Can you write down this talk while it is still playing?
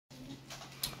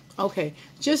Okay,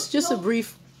 just a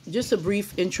brief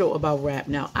intro about rap.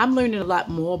 Now, I'm learning a lot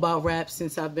more about rap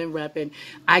since I've been rapping.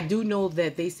 I do know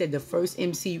that they said the first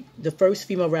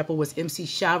female rapper was MC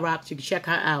Shyrock. You can check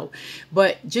her out.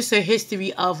 But just a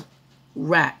history of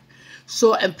rap.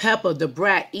 Salt and Pepper, The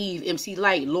Brat, Eve, MC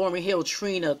Light, Lauryn Hill,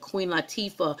 Trina, Queen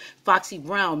Latifah, Foxy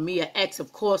Brown, Mia X,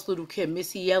 of course, Little Kim,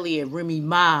 Missy Elliott, Remy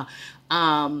Ma,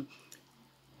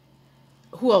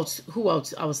 who else? Who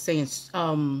else? I was saying,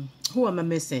 who am I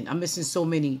missing? I'm missing so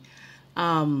many.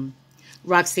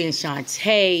 Roxanne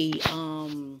Shante.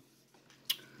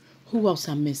 Who else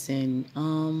I'm missing?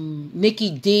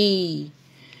 Nikki D.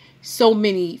 So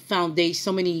many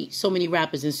so many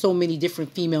rappers and so many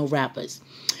different female rappers.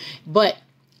 But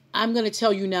I'm gonna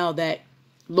tell you now that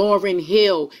Lauryn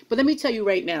Hill. But let me tell you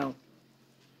right now,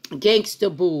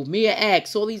 Gangsta Boo, Mia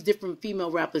X, all these different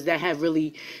female rappers that have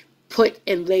really put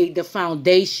and laid the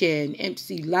foundation,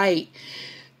 MC Light,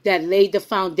 that laid the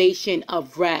foundation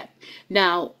of rap.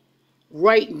 Now,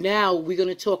 right now, we're going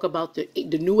to talk about the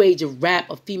new age of rap,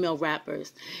 of female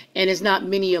rappers. And it's not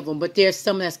many of them, but there's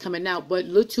some that's coming out. But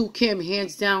Little Kim,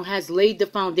 hands down, has laid the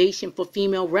foundation for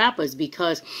female rappers,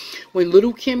 because when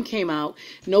Little Kim came out,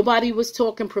 nobody was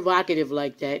talking provocative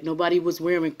like that. Nobody was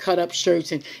wearing cut-up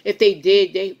shirts. And if they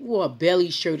did, they wore a belly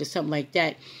shirt or something like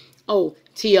that. Oh,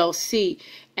 TLC.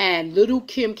 And Little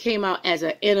Kim came out as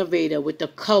an innovator with the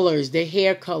colors, the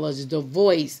hair colors, the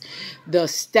voice, the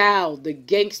style, the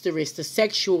gangsterist, the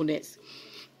sexualness,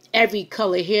 every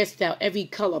color hairstyle, every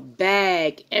color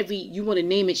bag, you want to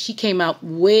name it. She came out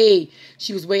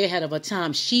she was way ahead of her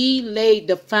time. She laid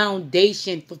the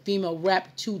foundation for female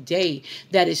rap today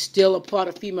that is still a part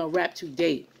of female rap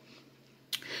today.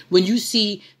 When you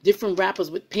see different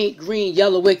rappers with pink, green,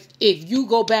 yellow wigs, if you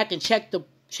go back and check the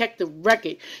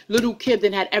record, Little Kim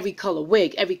then had every color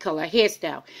wig, every color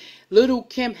hairstyle. Little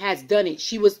Kim has done it.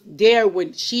 She was there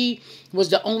when she was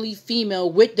the only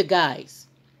female with the guys.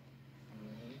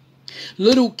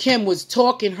 Little Kim was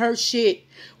talking her shit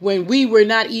when we were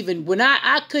not even, when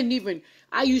I couldn't even,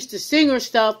 I used to sing her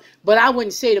stuff, but I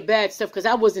wouldn't say the bad stuff because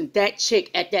I wasn't that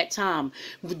chick at that time.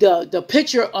 The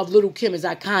picture of Little Kim is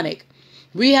iconic.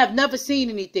 We have never seen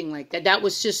anything like that. That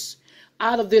was just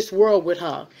out of this world with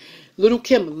her. Little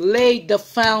Kim laid the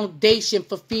foundation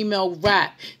for female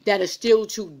rap that is still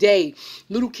today.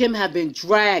 Little Kim have been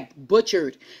dragged,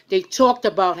 butchered. They talked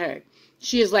about her.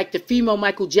 She is like the female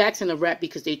Michael Jackson of rap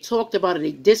because they talked about her.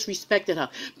 They disrespected her.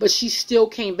 But she still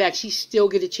came back. She still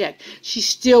get a check. She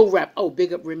still rap. Oh,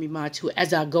 big up Remy Ma too.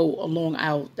 As I go along,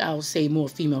 I'll say more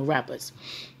female rappers.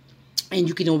 And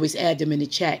you can always add them in the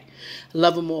chat.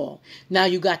 Love them all. Now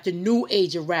you got the new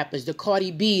age of rappers. The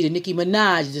Cardi B, the Nicki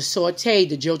Minaj, the Sauté,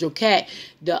 the JoJo Cat,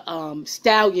 the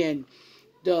Stallion,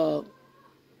 the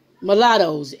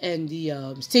Mulattoes, and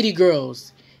the City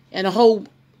Girls. And a whole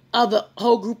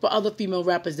group of other female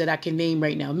rappers that I can name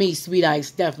right now. Me,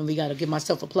 Sweetice, definitely got to give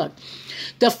myself a plug.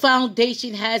 The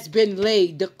foundation has been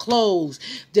laid. The clothes,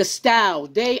 the style.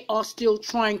 They are still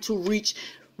trying to reach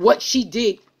what she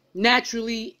did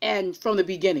naturally and from the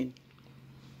beginning.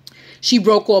 She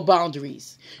broke all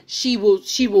boundaries. She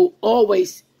will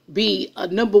always be a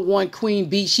number one queen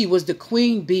bee. She was the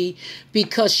queen bee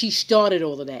because she started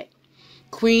all of that.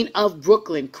 Queen of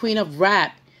Brooklyn, queen of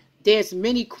rap. There's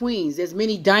many queens, there's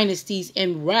many dynasties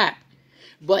in rap.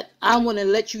 But I want to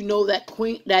let you know that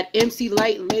MC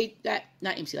Light laid that,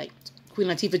 not MC Light, Queen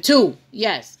Latifah too,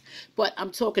 yes. But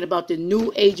I'm talking about the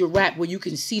new age of rap where you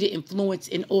can see the influence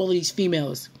in all of these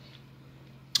females.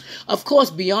 Of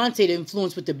course, Beyonce, the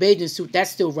influence with the bathing suit,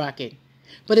 that's still rocking.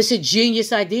 But it's a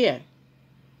genius idea.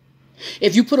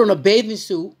 If you put on a bathing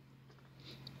suit,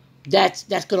 that's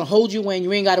going to hold you in.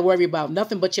 You ain't got to worry about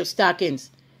nothing but your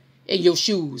stockings and your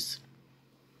shoes.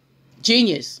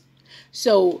 Genius.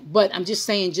 So, but I'm just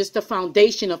saying, just the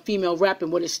foundation of female rap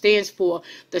and what it stands for,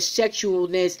 the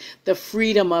sexualness, the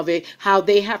freedom of it, how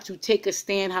they have to take a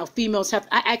stand, how females have,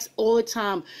 I ask all the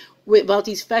time about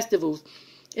these festivals,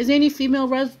 is there any female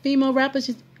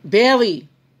rappers? Barely.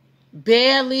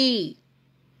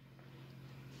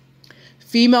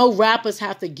 Female rappers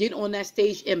have to get on that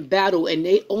stage and battle, and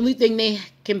the only thing they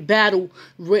can battle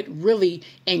with really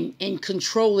and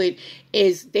control it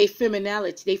is their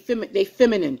femininity. They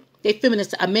feminine.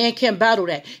 A man can't battle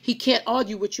that. He can't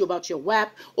argue with you about your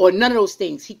WAP or none of those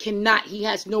things. He cannot. He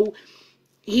has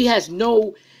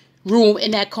no room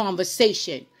in that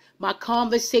conversation. My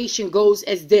conversation goes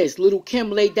as this. Little Kim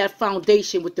laid that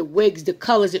foundation with the wigs, the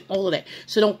colors, and all of that.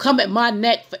 So don't come at my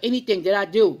neck for anything that I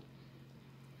do.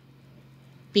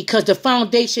 Because the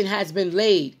foundation has been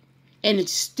laid. And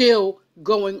it's still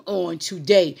going on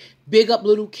today. Big up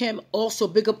Little Kim. Also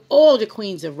big up all the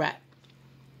queens of rap.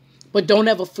 But don't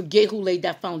ever forget who laid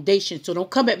that foundation. So don't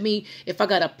come at me if I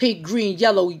got a pink, green,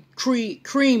 yellow,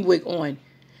 cream wig on.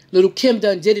 Little Kim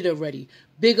done did it already.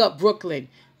 Big up Brooklyn.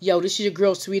 Yo, this is your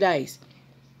girl, Sweetice.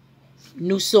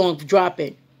 New song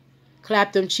dropping.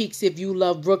 Clap them cheeks if you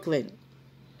love Brooklyn.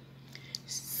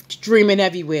 Streaming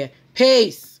everywhere.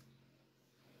 Peace.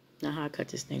 Now how I cut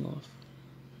this thing off.